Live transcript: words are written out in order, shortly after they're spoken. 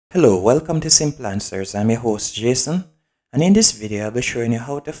Hello, welcome to Simple Answers. I'm your host Jason, and in this video I'll be showing you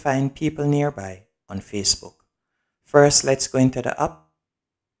how to find people nearby on Facebook. First, let's go into the app.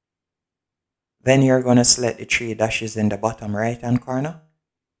 Then you're going to select the three dashes in the bottom right hand corner.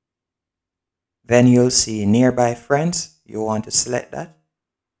 Then you'll see nearby friends. You want to select that.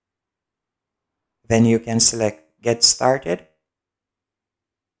 Then you can select get started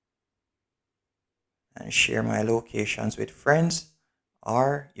and share my locations with friends.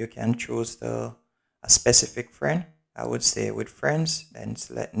 Or you can choose a specific friend. I would say with friends, then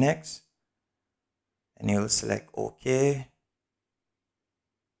select next. And you'll select OK.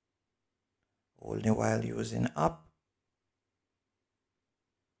 Only while using app.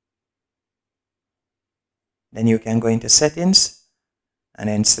 Then you can go into settings and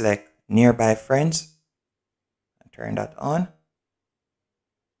then select nearby friends and turn that on.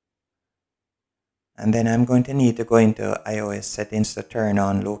 And then I'm going to need to go into iOS settings to turn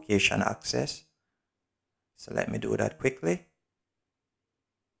on location access. So let me do that quickly.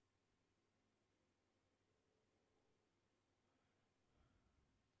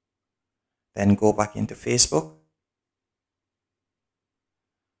 Then go back into Facebook.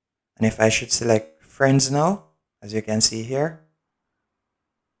 And if I should select friends now, as you can see here.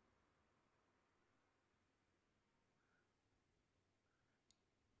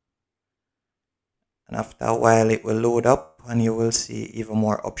 And after a while it will load up and you will see even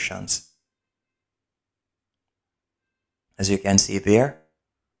more options. As you can see there,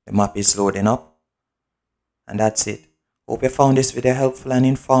 the map is loading up. And that's it. Hope you found this video helpful and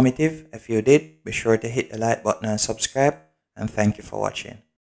informative. If you did, be sure to hit the like button and subscribe. And thank you for watching.